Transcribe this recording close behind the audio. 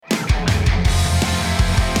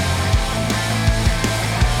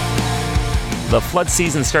The flood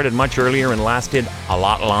season started much earlier and lasted a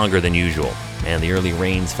lot longer than usual, and the early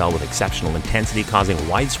rains fell with exceptional intensity, causing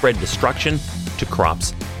widespread destruction to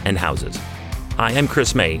crops and houses. Hi, I'm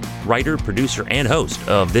Chris May, writer, producer, and host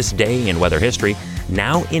of This Day in Weather History,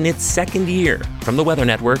 now in its second year from the Weather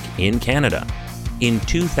Network in Canada. In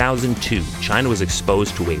 2002, China was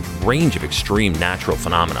exposed to a range of extreme natural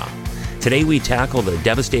phenomena. Today we tackle the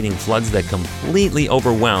devastating floods that completely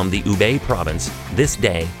overwhelmed the Hubei province this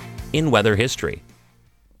day in weather history.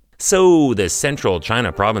 So, the central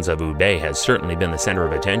China province of Hubei has certainly been the center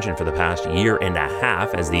of attention for the past year and a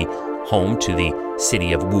half as the home to the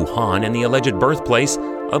city of Wuhan and the alleged birthplace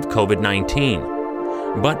of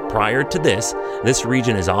COVID-19. But prior to this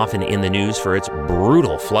region is often in the news for its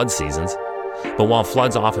brutal flood seasons. But while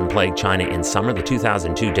floods often plagued China in summer, the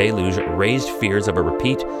 2002 deluge raised fears of a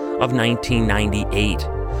repeat of 1998,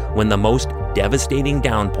 when the most devastating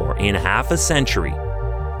downpour in half a century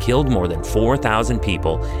killed more than 4,000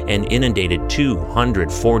 people and inundated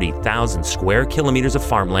 240,000 square kilometers of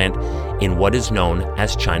farmland in what is known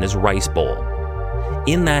as China's Rice Bowl.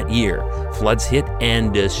 In that year, floods hit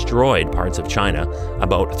and destroyed parts of China.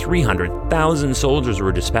 About 300,000 soldiers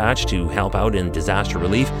were dispatched to help out in disaster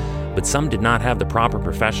relief, but some did not have the proper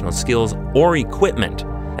professional skills or equipment,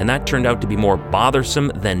 and that turned out to be more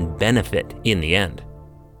bothersome than benefit in the end.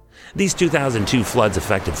 These 2002 floods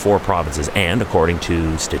affected 4 provinces and, according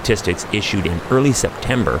to statistics issued in early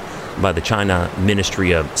September by the China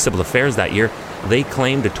Ministry of Civil Affairs that year, they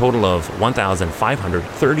claimed a total of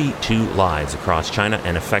 1,532 lives across China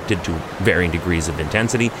and affected, to varying degrees of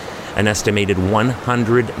intensity, an estimated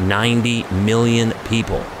 190 million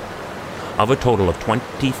people. Of a total of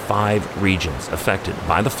 25 regions affected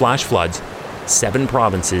by the flash floods, 7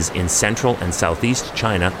 provinces in central and southeast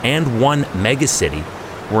China and 1 megacity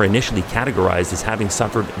were initially categorized as having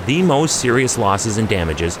suffered the most serious losses and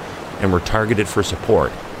damages and were targeted for support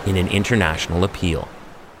in an international appeal.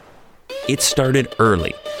 It started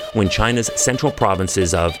early, when China's central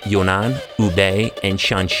provinces of Yunnan, Hubei, and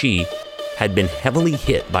Shanxi had been heavily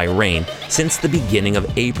hit by rain since the beginning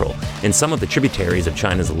of April, and some of the tributaries of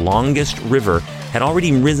China's longest river had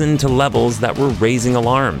already risen to levels that were raising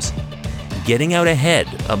alarms. Getting out ahead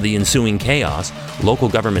of the ensuing chaos, local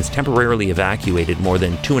governments temporarily evacuated more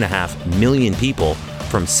than 2.5 million people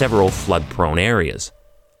from several flood-prone areas.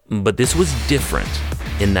 But this was different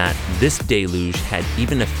in that this deluge had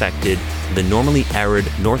even affected the normally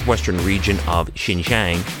arid northwestern region of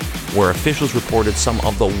Xinjiang, where officials reported some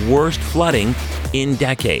of the worst flooding in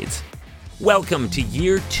decades. Welcome to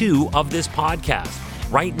year 2 of this podcast.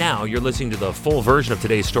 Right now, you're listening to the full version of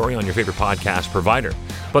today's story on your favorite podcast provider.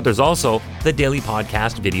 But there's also the daily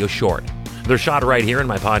podcast video short. They're shot right here in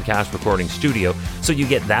my podcast recording studio, so you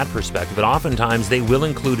get that perspective. But oftentimes, they will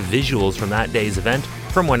include visuals from that day's event,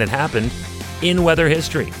 from when it happened, in weather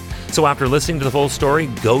history. So after listening to the full story,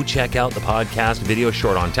 go check out the podcast video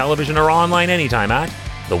short on television or online anytime at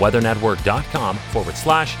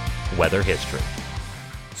theweathernetwork.com/weather history.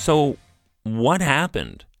 So, what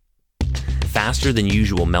happened? Faster than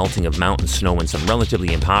usual melting of mountain snow in some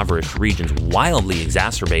relatively impoverished regions wildly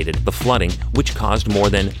exacerbated the flooding, which caused more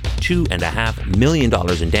than $2.5 million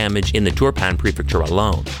in damage in the Turpan prefecture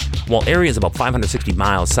alone, while areas about 560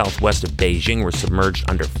 miles southwest of Beijing were submerged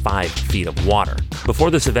under 5 feet of water.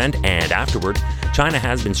 Before this event and afterward, China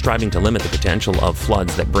has been striving to limit the potential of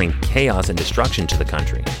floods that bring chaos and destruction to the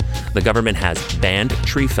country. The government has banned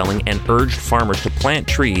tree felling and urged farmers to plant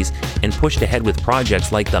trees and pushed ahead with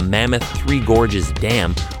projects like the Mammoth Three Gorges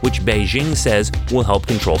Dam, which Beijing says will help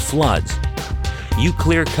control floods. You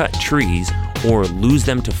clear-cut trees or lose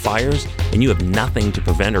them to fires, and you have nothing to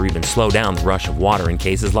prevent or even slow down the rush of water in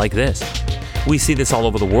cases like this. We see this all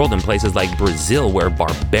over the world in places like Brazil, where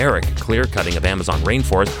barbaric clear-cutting of Amazon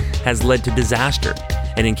rainforest has led to disaster,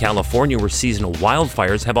 and in California, where seasonal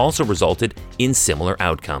wildfires have also resulted in similar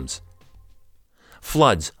outcomes.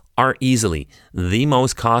 Floods are easily the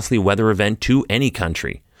most costly weather event to any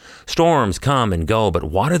country. Storms come and go, but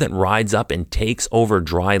water that rides up and takes over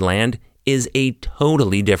dry land is a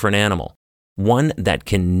totally different animal. One that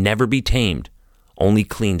can never be tamed, only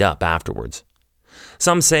cleaned up afterwards.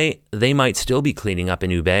 Some say they might still be cleaning up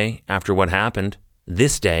in Hubei after what happened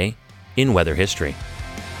this day in weather history.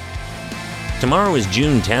 Tomorrow is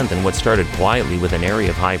June 10th, and what started quietly with an area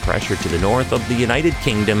of high pressure to the north of the United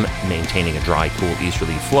Kingdom maintaining a dry, cool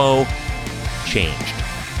easterly flow changed.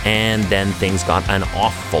 And then things got an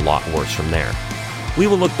awful lot worse from there. We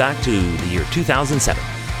will look back to the year 2007,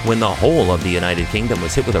 when the whole of the United Kingdom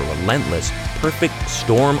was hit with a relentless, perfect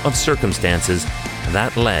storm of circumstances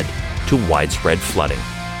that led to widespread flooding.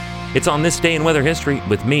 It's on This Day in Weather History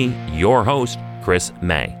with me, your host, Chris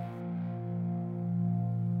May.